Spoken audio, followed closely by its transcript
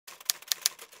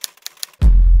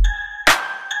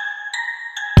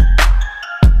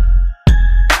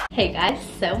Hey guys,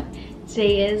 so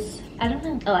today is, I don't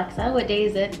know, Alexa, what day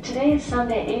is it? Today is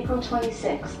Sunday, April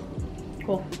 26th.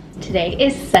 Cool. Today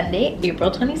is Sunday, April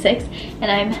 26th,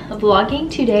 and I'm vlogging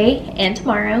today and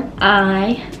tomorrow.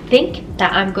 I think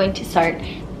that I'm going to start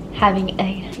having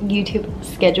a YouTube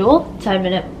schedule. So I'm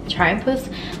gonna try and post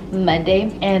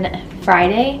Monday and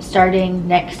Friday starting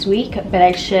next week, but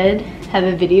I should have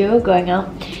a video going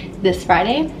out this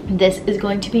Friday. This is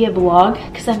going to be a vlog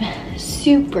because I'm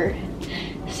super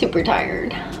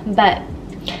tired, but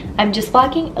I'm just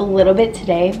vlogging a little bit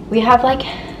today. We have like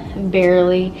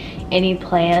barely any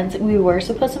plans. We were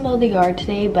supposed to mow the yard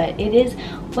today, but it is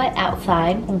wet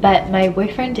outside. But my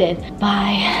boyfriend did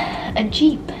buy a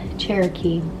Jeep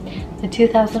Cherokee, the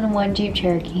 2001 Jeep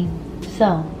Cherokee.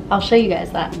 So I'll show you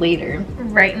guys that later.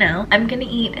 Right now, I'm gonna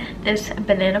eat this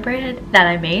banana bread that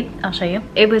I made. I'll show you.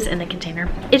 It was in the container.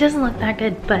 It doesn't look that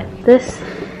good, but this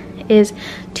is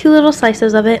 2 little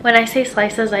slices of it. When I say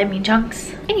slices, I mean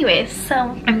chunks. Anyways, so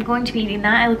I'm going to be eating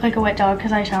that. I look like a wet dog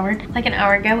because I showered like an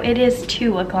hour ago. It is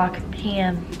 2:00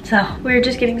 p.m. So we're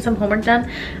just getting some homework done.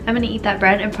 I'm gonna eat that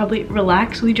bread and probably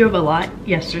relax. We drove a lot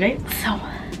yesterday, so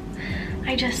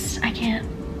I can't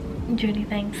do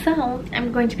anything. So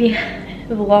I'm going to be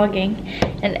vlogging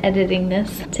and editing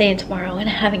this today and tomorrow and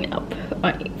having it up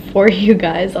for you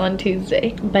guys on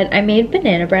Tuesday. But I made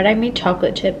banana bread. I made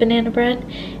chocolate chip banana bread,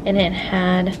 and it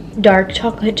had dark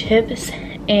chocolate chips,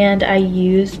 and I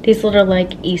used these little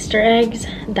like Easter eggs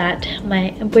that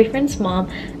my boyfriend's mom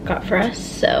got for us.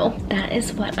 So that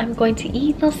is what I'm going to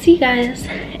eat. I'll see you guys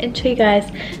and show you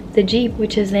guys the Jeep,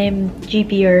 which is named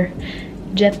Jeepy or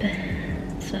Jep.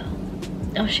 So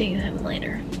I'll show you him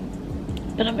later,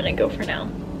 but I'm gonna go for now.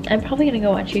 I'm probably gonna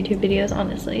go watch YouTube videos,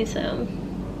 honestly, so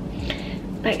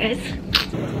bye guys.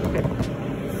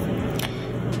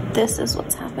 This is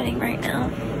what's happening right now.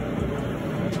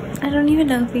 I don't even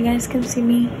know if you guys can see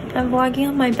me. I'm vlogging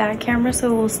on my back camera,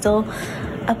 so it will still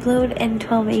upload in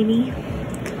 1280.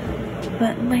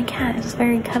 But my cat is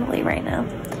very cuddly right now.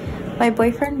 My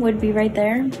boyfriend would be right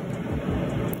there.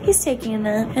 He's taking a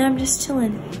nap, and I'm just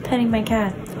chilling, petting my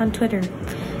cat on Twitter.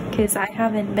 Because I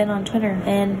haven't been on Twitter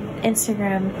and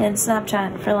Instagram and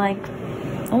Snapchat for like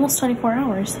almost 24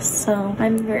 hours. So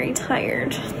I'm very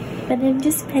tired. But I'm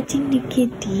just petting the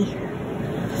kitty.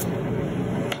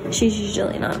 She's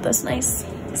usually not this nice.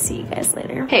 See you guys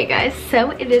later. Hey guys,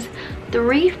 so it is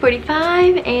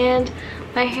 3:45 and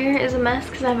my hair is a mess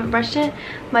because I haven't brushed it.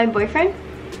 My boyfriend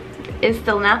is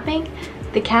still napping.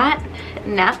 The cat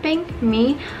napping,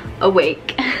 me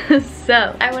awake.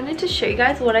 So I wanted to show you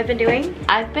guys what I've been doing.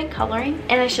 I've been coloring,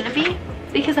 and I shouldn't be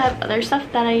because I have other stuff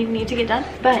that I need to get done,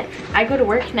 but I go to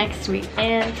work next week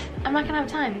and I'm not gonna have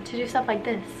time to do stuff like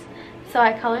this. So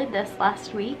I colored this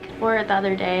last week or the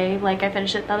other day, like I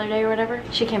finished it the other day or whatever.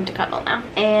 She came to cuddle now,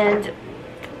 and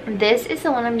this is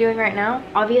the one I'm doing right now.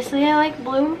 Obviously I like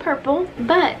blue and purple,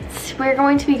 but we're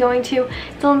going to be going to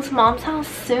Dylan's mom's house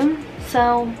soon,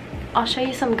 so I'll show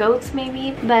you some goats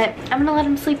maybe, but I'm gonna let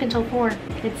him sleep until 4.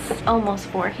 It's almost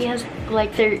 4. He has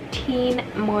like 13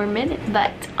 more minutes,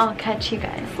 but I'll catch you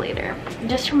guys later.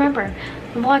 Just remember,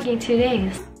 I'm vlogging 2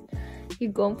 days. You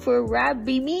going for a ride,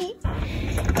 baby?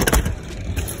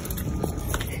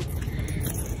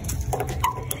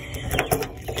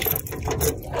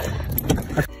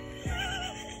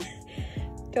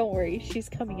 Don't worry, she's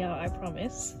coming out, I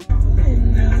promise.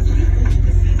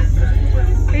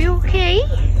 Are you okay?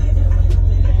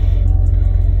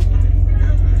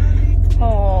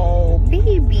 Oh,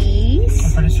 babies.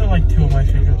 I'm pretty sure like 2 of my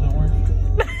fingers don't work.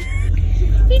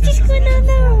 You just went on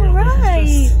the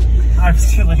ride. I'm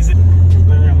still like a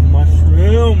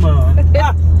mushroom. You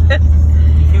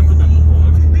can't put that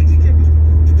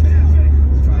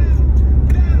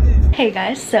Hey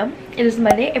guys, so it is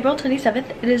Monday, April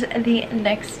 27th. It is the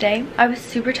next day. I was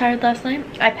super tired last night.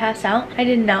 I passed out. I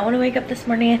did not want to wake up this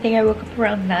morning. I think I woke up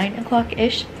around 9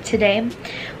 o'clock-ish. Today,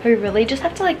 we really just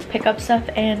have to like pick up stuff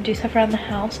and do stuff around the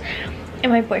house.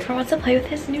 And my boyfriend wants to play with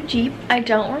his new Jeep. I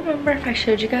don't remember if I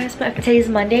showed you guys, but today's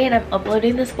Monday and I'm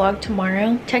uploading this vlog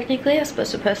tomorrow. Technically, I was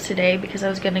supposed to post today because I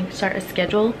was going to start a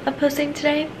schedule of posting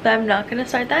today, but I'm not going to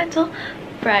start that until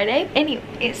Friday.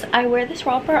 Anyways, I wear this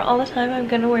romper all the time. I'm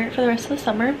gonna wear it for the rest of the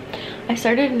summer. I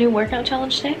started a new workout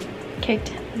challenge today.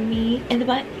 Kicked me in the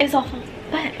butt. It's awful,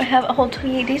 but I have a whole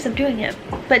 28 days of doing it.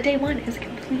 But day 1 is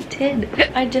completed.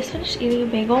 I just finished eating a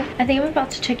bagel. I think I'm about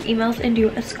to check emails and do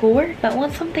a schoolwork, but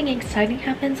once something exciting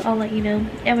happens, I'll let you know.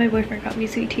 And my boyfriend got me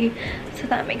sweet tea, so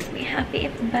that makes me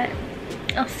happy. But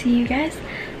I'll see you guys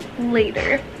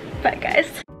later. Bye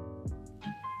guys.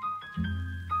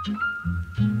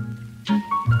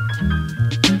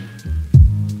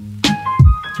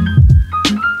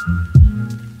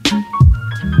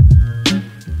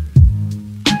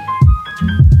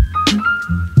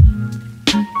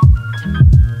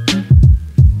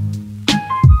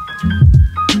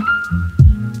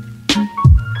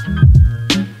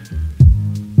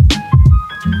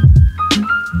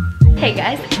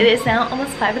 It is now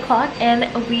almost 5 o'clock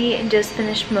and we just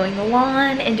finished mowing the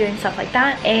lawn and doing stuff like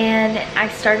that. And I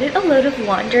started a load of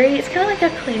laundry. It's kind of like a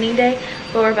cleaning day,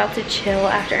 but we're about to chill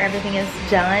after everything is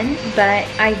done. But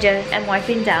I just am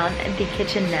wiping down the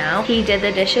kitchen now. He did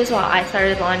the dishes while I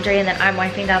started laundry, and then I'm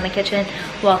wiping down the kitchen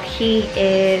while he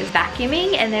is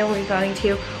vacuuming, and then we're going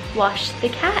to wash the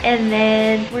cat, and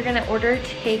then we're gonna order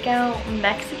takeout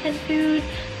Mexican food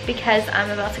because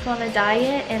I'm about to go on a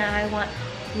diet and I want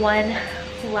one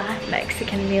last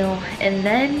Mexican meal, and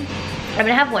then I'm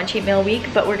gonna have one cheat meal a week,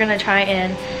 but we're gonna try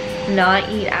and not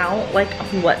eat out like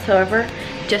whatsoever,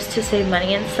 just to save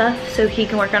money and stuff, so he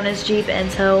can work on his Jeep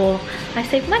and so I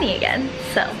save money again.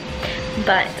 So,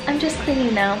 but I'm just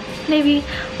cleaning now. Maybe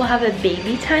we'll have a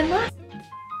baby time lapse.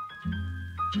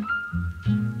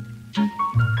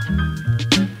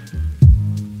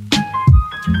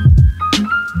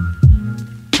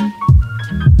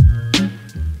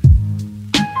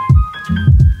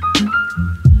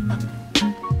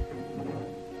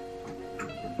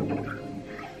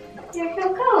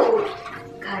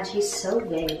 She's so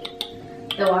big.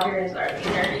 The water is already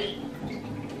dirty.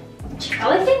 She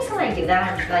probably thinks when I do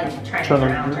that, I'm like trying to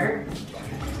drown her.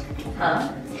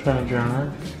 Huh? Trying to drown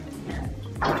her?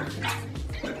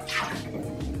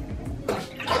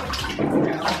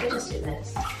 No, I could just do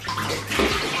this.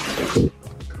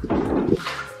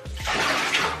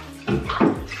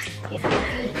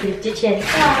 Lift your chin.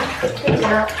 Good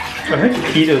job. I think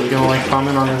PETA's gonna like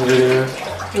comment on this video.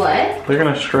 What? They're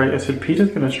gonna strike. I said PETA's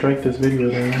gonna strike this video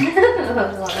then.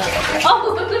 Oh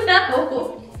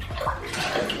no!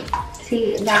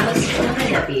 See, that was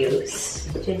human abuse.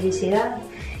 Did you see that?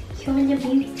 Human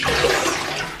abuse.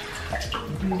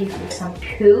 Ready for some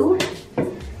poo?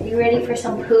 You ready for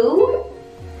some poo?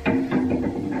 I'm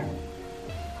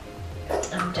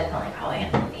definitely probably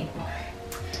gonna need more.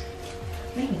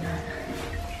 Maybe not.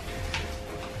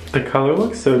 The color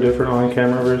looks so different on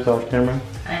camera versus off camera.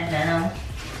 I know.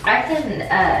 I can,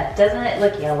 doesn't it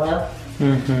look yellow?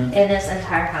 Mm-hmm. In this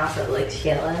entire house it looks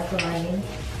yellow for lighting.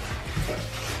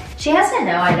 She has to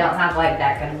know I don't have like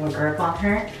that good of a grip on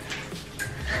her.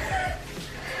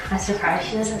 I'm surprised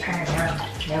she doesn't turn around.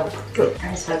 Nope.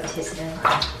 I just spoke too soon.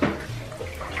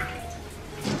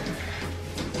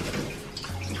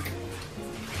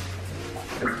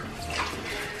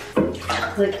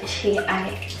 Look, no.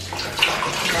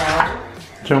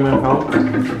 Do you want me to help?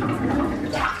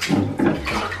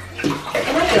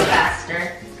 It might go faster.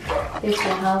 There's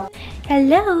no help.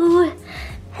 Hello.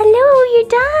 Hello, you're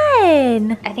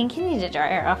done. I think you need to dry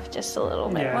her off just a little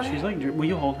bit. Yeah, more. she's like, will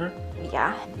you hold her?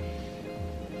 Yeah.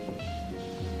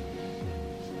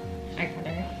 I got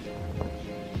her.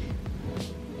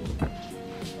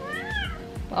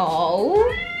 Oh.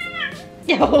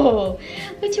 Oh,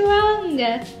 what's wrong?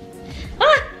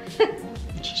 Ah!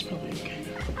 She's probably okay.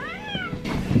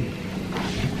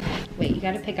 Wait, you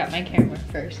gotta pick up my camera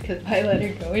first, because if I let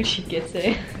her go and she gets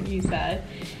it, you sad.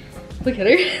 Look at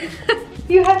her.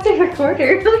 You have to record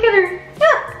her. Look at her.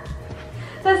 Ah!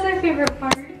 That's my favorite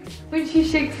part. When she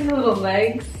shakes her little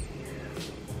legs.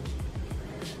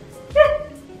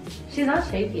 She's not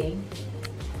shaking.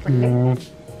 No. I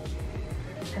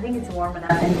think it's warm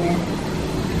enough in here.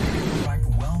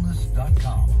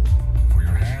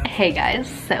 Hey guys,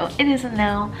 so it is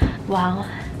now, wow,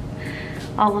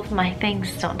 all of my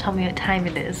things don't tell me what time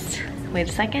it is. Wait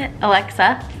a second,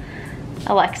 Alexa,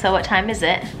 what time is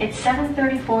it? It's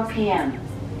 7:34 p.m.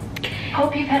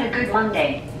 Hope you've had a good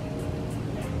Monday.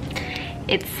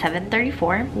 It's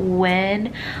 7:34.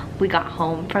 When we got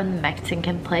home from the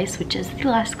Mexican place, which is the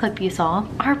last clip you saw,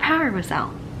 our power was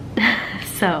out.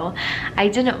 So I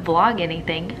didn't vlog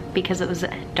anything because it was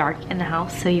dark in the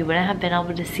house, so you wouldn't have been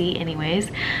able to see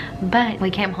anyways. But we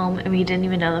came home and we didn't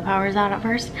even know the power was out at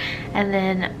first, and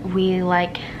then we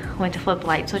like went to flip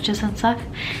light switches and stuff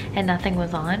and nothing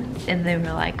was on, and they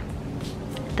were like,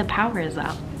 the power is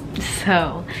out.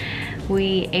 So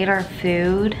we ate our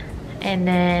food, and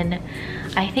then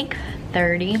I think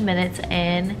 30 minutes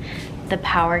in, the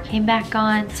power came back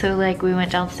on. So like we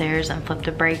went downstairs and flipped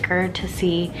a breaker to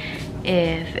see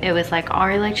if it was like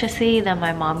our electricity. Then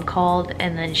my mom called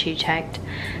and then she checked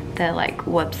the like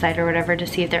website or whatever to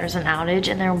see if there was an outage,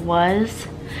 and there was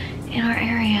in our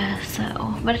area.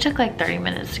 So, but it took like 30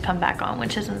 minutes to come back on,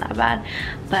 which isn't that bad.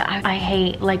 But I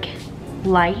hate, like,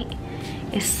 light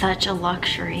is such a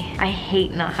luxury. I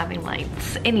hate not having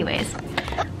lights. Anyways,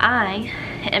 I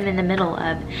am in the middle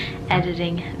of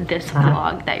editing this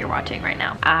vlog that you're watching right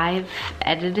now. I've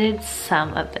edited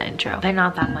some of the intro, but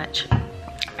not that much.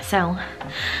 So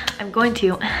I'm going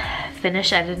to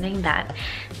finish editing that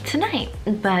tonight.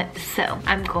 But so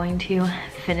I'm going to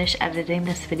finish editing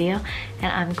this video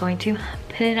and I'm going to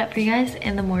put it up for you guys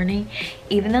in the morning.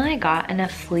 Even though I got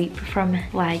enough sleep from,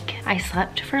 like, I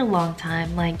slept for a long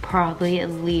time, like probably at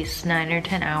least 9 or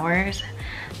 10 hours,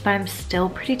 but I'm still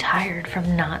pretty tired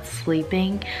from not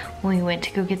sleeping when we went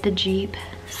to go get the Jeep.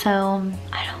 So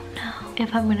I don't know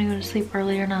if I'm gonna go to sleep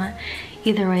early or not.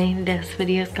 Either way, this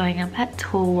video is going up at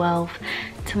 12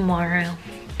 tomorrow.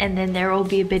 And then there will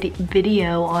be a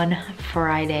video on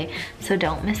Friday, so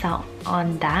don't miss out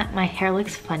on that. My hair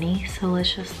looks funny, so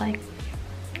let's just like,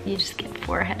 you just get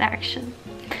forehead action.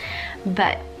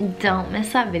 But don't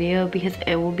miss that video because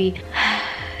it will be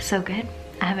so good.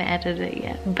 I haven't edited it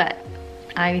yet, but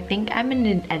I think I'm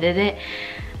gonna edit it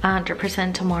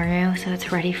 100% tomorrow, so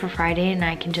it's ready for Friday and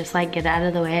I can just like get it out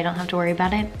of the way. I don't have to worry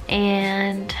about it.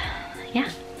 And yeah,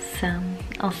 so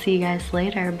I'll see you guys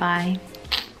later. Bye.